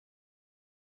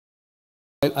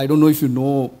I don't know if you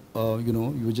know,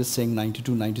 you were just saying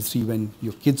 92, 93 when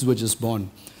your kids were just born.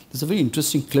 There's a very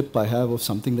interesting clip I have of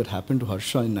something that happened to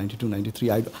Harsha in 92, 93.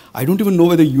 I don't even know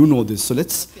whether you know this. So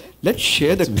let's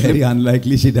share the clip. Very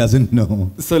unlikely she doesn't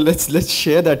know. So let's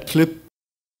share that clip.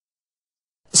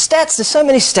 Stats, there's so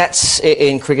many stats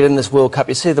in cricket in this World Cup.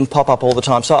 You see them pop up all the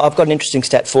time. So I've got an interesting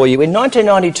stat for you. In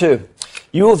 1992,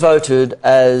 you were voted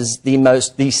as the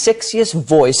sexiest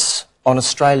voice on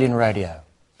Australian radio.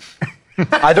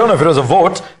 I don't know if it was a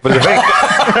vote, but it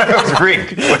was a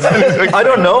Greek. I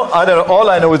don't know.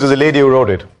 All I know is there's a lady who wrote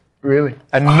it. Really?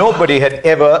 And nobody had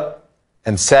ever,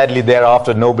 and sadly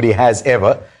thereafter nobody has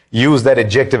ever, used that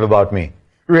adjective about me.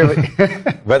 Really?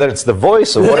 Whether it's the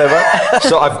voice or whatever.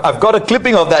 So I've got a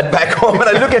clipping of that back home and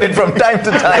I look at it from time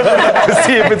to time to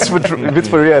see if it's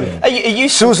for real. Are you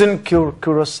Susan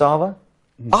Kurosawa?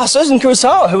 Ah, Susan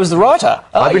Kurosawa, who was the writer.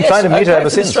 I've been trying to meet her ever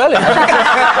since. Australia.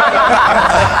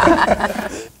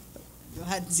 You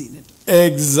hadn't seen it.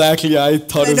 Exactly, I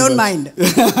thought I don't mind.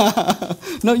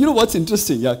 Now, you know what's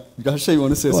interesting? Yeah, Harsha, you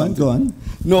want to say something? Go on.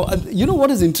 No, you know what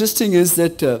is interesting is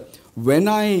that when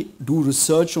I do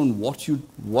research on what you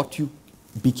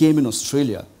became in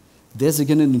Australia, there's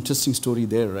again an interesting story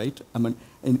there, right? I mean,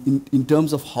 in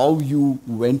terms of how you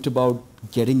went about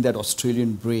getting that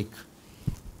Australian break.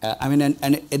 And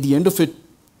at the end of it,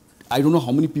 I don't know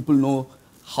how many people know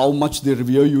how much they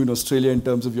revere you in Australia in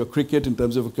terms of your cricket, in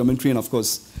terms of your commentary, and of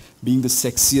course, being the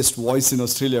sexiest voice in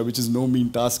Australia, which is no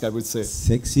mean task, I would say.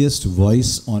 Sexiest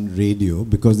voice on radio,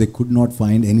 because they could not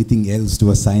find anything else to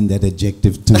assign that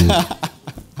adjective to.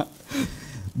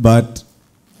 But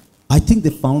I think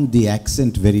they found the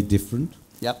accent very different.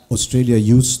 Yep. Australia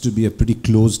used to be a pretty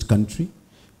closed country.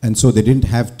 And so they didn't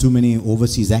have too many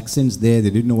overseas accents there.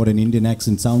 They didn't know what an Indian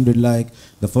accent sounded like.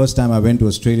 The first time I went to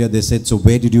Australia, they said, "So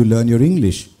where did you learn your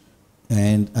English?"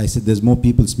 And I said, "There's more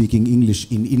people speaking English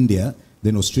in India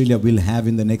than Australia will have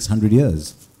in the next 100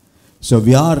 years. So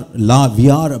we are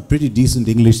a pretty decent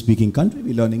English-speaking country.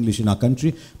 We learn English in our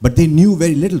country." But they knew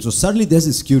very little. So suddenly there's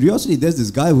this curiosity. There's this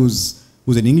guy who's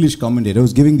an English commentator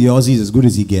who's giving the Aussies as good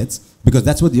as he gets, because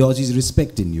that's what the Aussies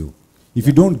respect in you. If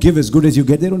you don't give as good as you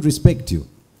get, they don't respect you.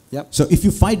 Yep. So if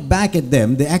you fight back at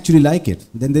them, they actually like it.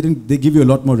 Then they give you a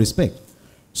lot more respect.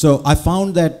 So I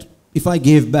found that if I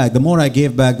gave back, the more I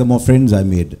gave back, the more friends I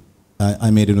made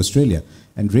in Australia.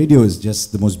 And radio is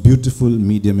just the most beautiful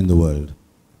medium in the world.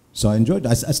 So I enjoyed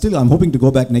it. I'm hoping to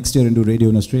go back next year and do radio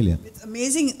in Australia. It's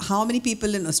amazing how many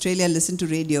people in Australia listen to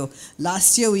radio.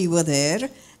 Last year we were there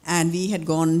and we had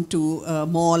gone to a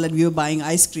mall and we were buying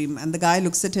ice cream. And the guy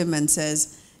looks at him and says,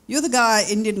 "You're the guy,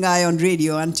 Indian guy on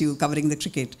radio, aren't you, covering the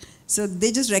cricket?" So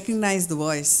they just recognize the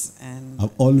voice. And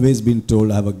I've always been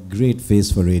told I have a great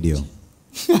face for radio.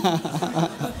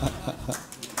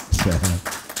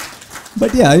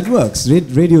 But yeah, it works.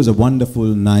 Radio is a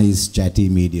wonderful, nice, chatty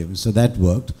medium. So that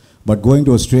worked. But going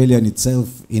to Australia in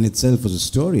itself was a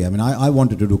story. I mean, I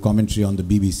wanted to do commentary on the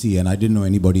BBC and I didn't know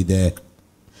anybody there.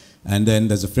 And then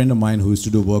there's a friend of mine who used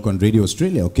to do work on Radio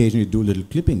Australia, occasionally do little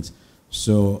clippings.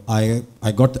 So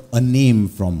I got a name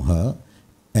from her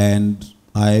and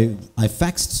I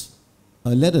faxed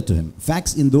a letter to him.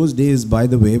 Fax in those days, by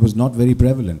the way, was not very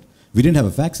prevalent. We didn't have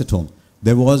a fax at home.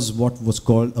 There was what was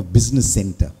called a business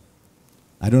center.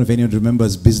 I don't know if anyone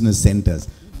remembers business centers.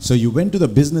 So you went to the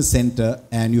business center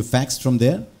and you faxed from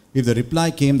there. If the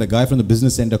reply came, the guy from the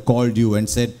business center called you and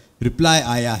said, "Reply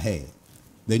aaya hai."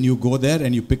 Then you go there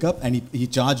and you pick up and he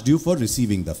charged you for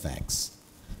receiving the fax.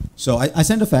 So I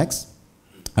sent a fax.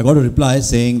 I got a reply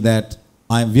saying that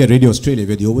we are Radio Australia,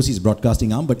 we are the overseas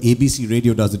broadcasting arm, but ABC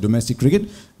Radio does the domestic cricket.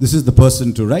 This is the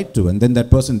person to write to. And then that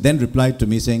person then replied to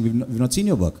me saying, we've not seen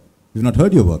your work. We've not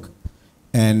heard your work.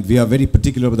 And we are very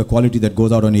particular with the quality that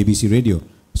goes out on ABC Radio.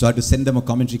 So I had to send them a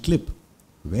commentary clip.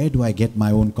 Where do I get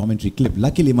my own commentary clip?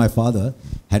 Luckily, my father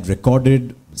had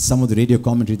recorded some of the radio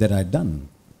commentary that I had done.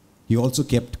 He also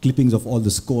kept clippings of all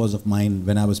the scores of mine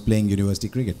when I was playing university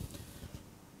cricket.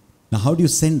 Now, how do you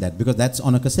send that? Because that's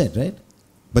on a cassette, right?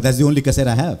 But that's the only cassette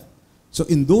I have. So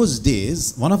in those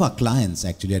days, one of our clients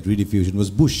actually at Rediffusion was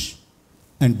Bush.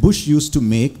 And Bush used to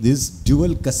make these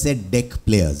dual cassette deck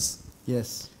players.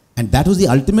 Yes. And that was the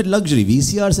ultimate luxury.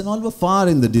 VCRs and all were far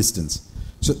in the distance.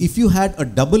 So if you had a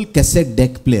double cassette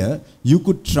deck player, you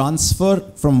could transfer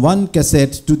from one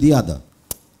cassette to the other.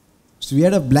 So we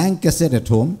had a blank cassette at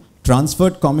home,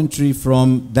 transferred commentary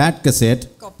from that cassette,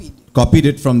 copied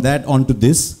it from that onto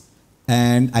this.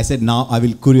 And I said, now I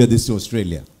will courier this to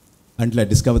Australia until I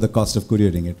discovered the cost of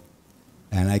couriering it.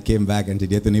 And I came back and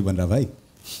said, "Ye to nahi ban raha bhai."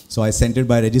 So I sent it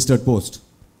by registered post.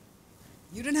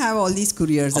 You didn't have all these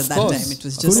couriers Of at that course. time. It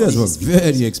was just Couriers these were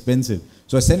very expensive.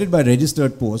 So I sent it by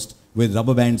registered post with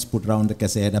rubber bands put around the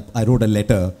cassette. I wrote a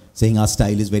letter saying our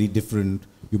style is very different.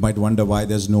 You might wonder why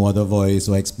there's no other voice.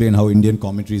 So I explained how Indian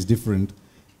commentary is different.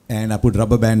 And I put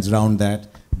rubber bands around that,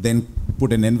 then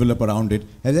put an envelope around it.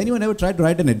 Has anyone ever tried to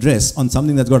write an address on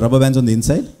something that's got rubber bands on the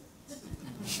inside?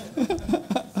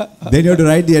 Then you have to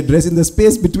write the address in the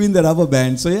space between the rubber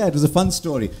bands. So yeah, it was a fun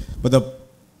story. But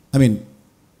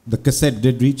the cassette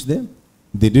did reach there.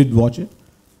 They did watch it.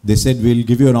 They said, we'll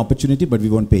give you an opportunity, but we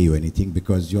won't pay you anything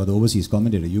because you're the overseas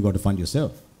commentator. You got to fund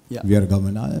yourself. Yeah. We are a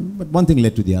government. But one thing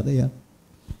led to the other, yeah.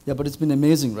 Yeah, but it's been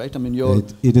amazing, right? I mean,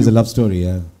 It is a love story,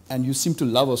 yeah. and you seem to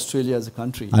love Australia as a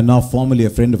country. I'm now formally a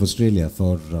friend of Australia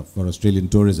for Australian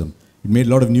tourism. It made a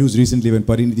lot of news recently when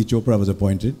Parinidhi Chopra was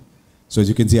appointed. So as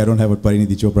you can see, I don't have what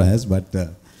Parinidhi Chopra has, but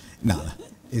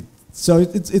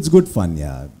it's good fun,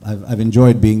 yeah. I've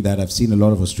enjoyed being that. I've seen a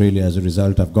lot of Australia as a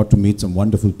result. I've got to meet some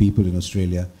wonderful people in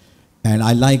Australia. And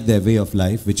I like their way of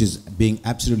life, which is being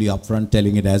absolutely upfront,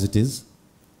 telling it as it is.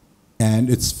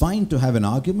 And it's fine to have an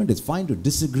argument. It's fine to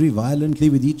disagree violently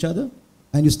with each other.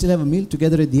 And you still have a meal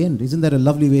together at the end. Isn't that a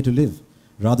lovely way to live?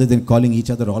 Rather than calling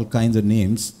each other all kinds of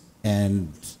names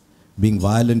and being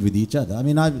violent with each other. I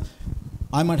mean,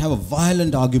 I might have a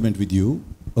violent argument with you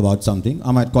about something.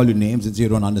 I might call you names and say you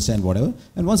don't understand whatever.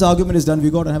 And once the argument is done, we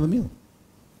go out and have a meal.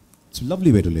 It's a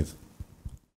lovely way to live.